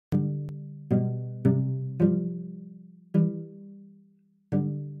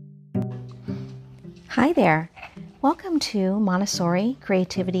Hi there. Welcome to Montessori,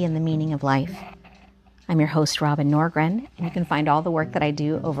 Creativity and the Meaning of Life. I'm your host, Robin Norgren, and you can find all the work that I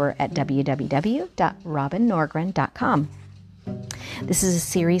do over at www.robinnorgren.com. This is a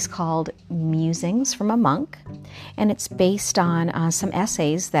series called Musings from a Monk, and it's based on some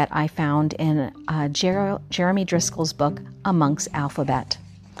essays that I found in Jeremy Driscoll's book, A Monk's Alphabet.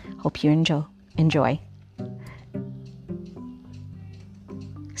 Hope you enjoy.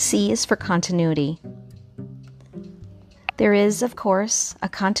 C is for continuity. There is, of course, a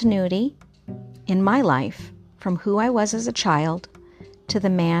continuity in my life from who I was as a child to the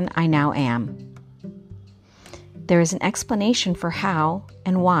man I now am. There is an explanation for how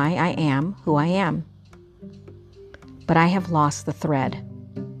and why I am who I am. But I have lost the thread.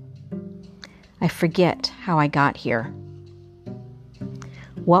 I forget how I got here.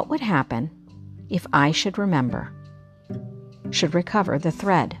 What would happen if I should recover the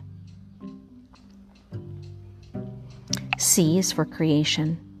thread? C is for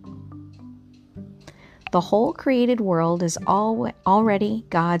creation. The whole created world is already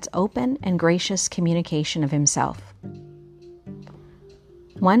God's open and gracious communication of Himself.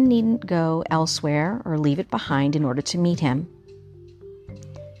 One needn't go elsewhere or leave it behind in order to meet Him.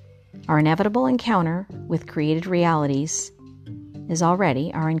 Our inevitable encounter with created realities is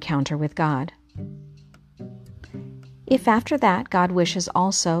already our encounter with God. If after that God wishes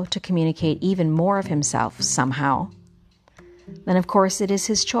also to communicate even more of Himself somehow, then of course it is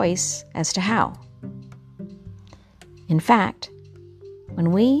His choice as to how. In fact,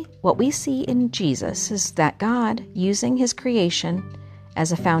 what we see in Jesus is that God, using His creation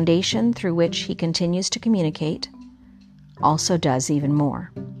as a foundation through which He continues to communicate, also does even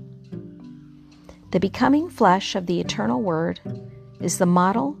more. The becoming flesh of the eternal Word is the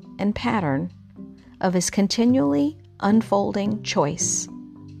model and pattern of His continually unfolding choice.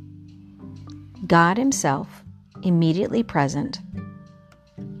 God Himself immediately present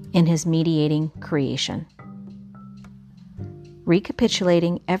in His mediating creation,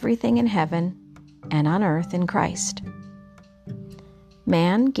 recapitulating everything in heaven and on earth in Christ.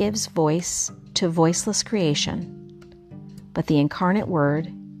 Man gives voice to voiceless creation, but the incarnate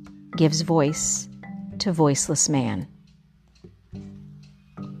Word gives voice to voiceless man.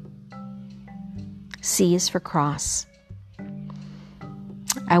 C is for cross.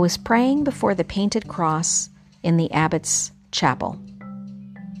 I was praying before the painted cross in the abbot's chapel.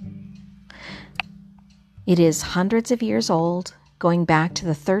 It is hundreds of years old, going back to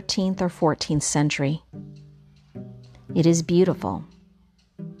the 13th or 14th century. It is beautiful.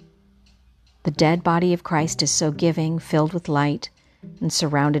 The dead body of Christ is so giving, filled with light, and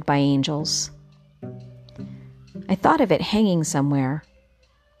surrounded by angels. I thought of it hanging somewhere,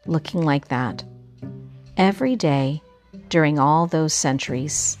 looking like that, every day during all those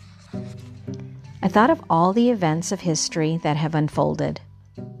centuries. I thought of all the events of history that have unfolded.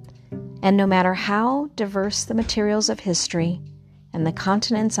 And no matter how diverse the materials of history and the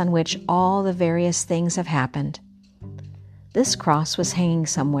continents on which all the various things have happened, this cross was hanging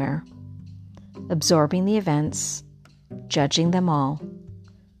somewhere, absorbing the events, judging them all,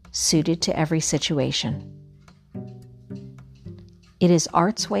 suited to every situation. It is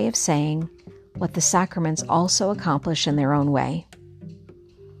art's way of saying what the sacraments also accomplish in their own way.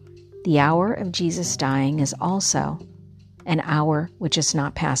 The hour of Jesus dying is also an hour which does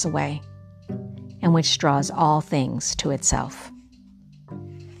not pass away, and which draws all things to itself.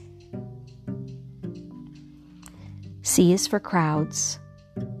 C is for crowds.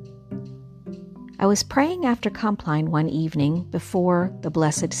 I was praying after Compline one evening before the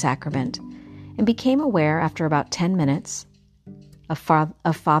Blessed Sacrament, and became aware after about 10 minutes of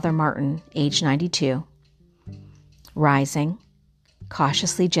Father Martin, age 92, rising,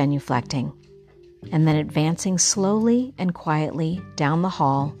 cautiously genuflecting, and then advancing slowly and quietly down the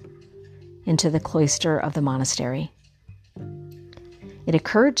hall into the cloister of the monastery. It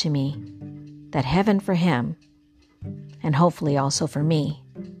occurred to me that heaven for him, and hopefully also for me,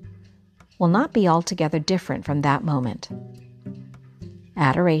 will not be altogether different from that moment.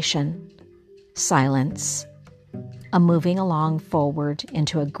 Adoration, silence, a moving along forward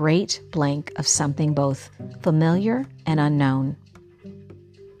into a great blank of something both familiar and unknown.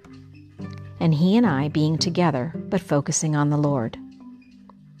 And he and I being together, but focusing on the Lord.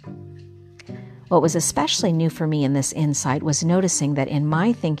 What was especially new for me in this insight was noticing that in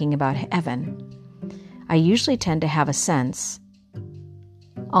my thinking about heaven, I usually tend to have a sense,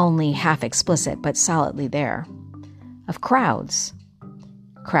 only half explicit but solidly there, of crowds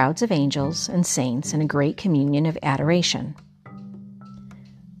of angels and saints in a great communion of adoration.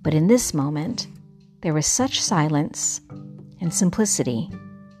 But in this moment, there was such silence and simplicity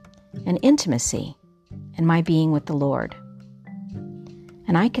and intimacy and my being with the Lord.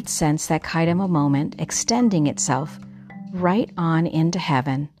 And I could sense that kind of a moment extending itself right on into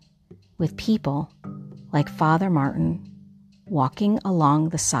heaven with people like Father Martin walking along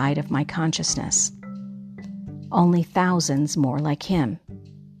the side of my consciousness, only thousands more like him,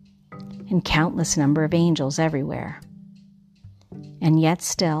 and countless number of angels everywhere. And yet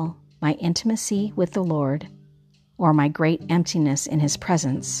still, my intimacy with the Lord, or my great emptiness in his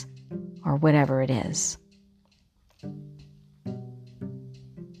presence, or whatever it is.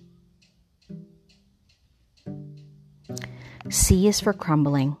 C is for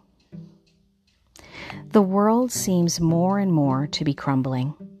crumbling. The world seems more and more to be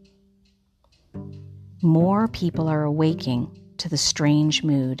crumbling. More people are awaking to the strange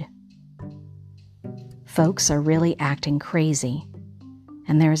mood. Folks are really acting crazy,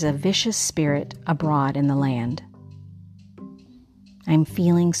 and there's a vicious spirit abroad in the land. I'm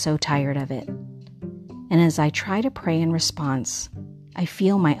feeling so tired of it, and as I try to pray in response, I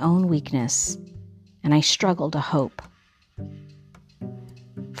feel my own weakness, and I struggle to hope.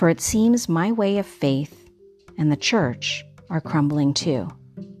 For it seems my way of faith and the church are crumbling too,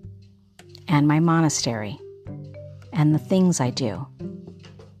 and my monastery, and the things I do.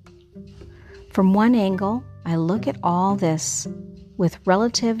 From one angle, I look at all this with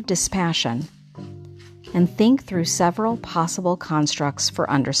relative dispassion and think through several possible constructs for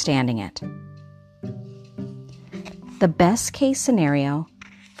understanding it. The best case scenario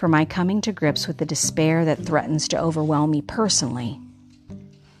for my coming to grips with the despair that threatens to overwhelm me personally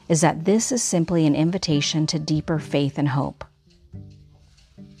is that this is simply an invitation to deeper faith and hope.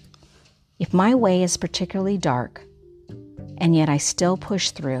 If my way is particularly dark, and yet I still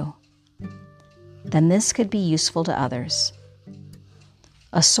push through, then this could be useful to others.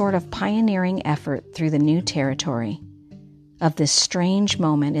 A sort of pioneering effort through the new territory of this strange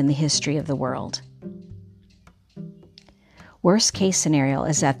moment in the history of the world. Worst case scenario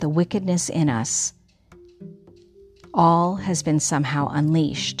is that the wickedness in us all has been somehow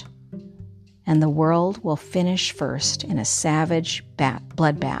unleashed, and the world will finish first in a savage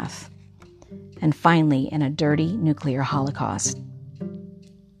bloodbath, and finally in a dirty nuclear holocaust.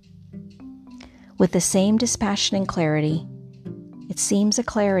 With the same dispassion and clarity, it seems a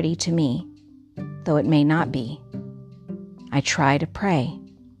clarity to me, though it may not be. I try to pray.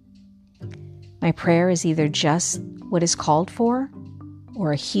 My prayer is either just what is called for,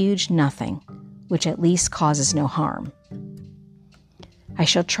 or a huge nothing, which at least causes no harm. I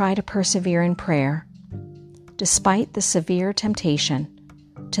shall try to persevere in prayer, despite the severe temptation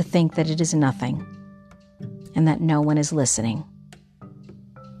to think that it is nothing, and that no one is listening.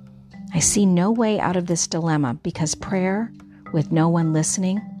 I see no way out of this dilemma because prayer, with no one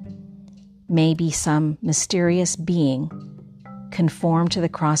listening, may be some mysterious being conformed to the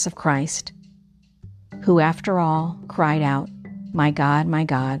cross of Christ, who after all cried out, my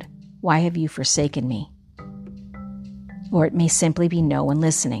God, why have you forsaken me?" Or it may simply be no one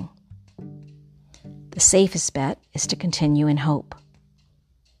listening. The safest bet is to continue in hope.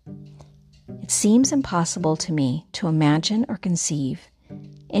 It seems impossible to me to imagine or conceive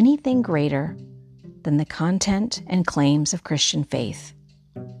anything greater than the content and claims of Christian faith.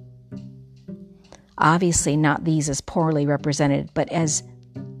 Obviously not these as poorly represented, but as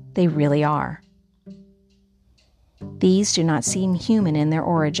they really are. These do not seem human in their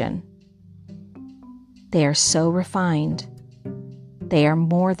origin. They are so refined. They are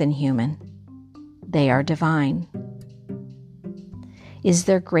more than human. They are divine. Is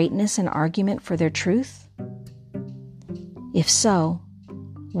there greatness in argument for their truth? If so,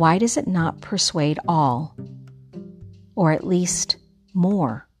 why does it not persuade all, or at least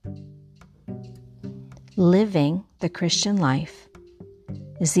more? Living the Christian life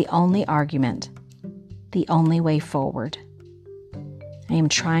is the only argument, the only way forward. I am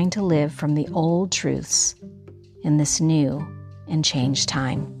trying to live from the old truths in this new and changed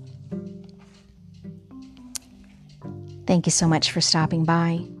time. Thank you so much for stopping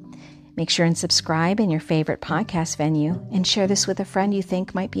by. Make sure and subscribe in your favorite podcast venue and share this with a friend you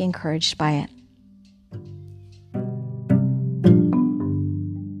think might be encouraged by it.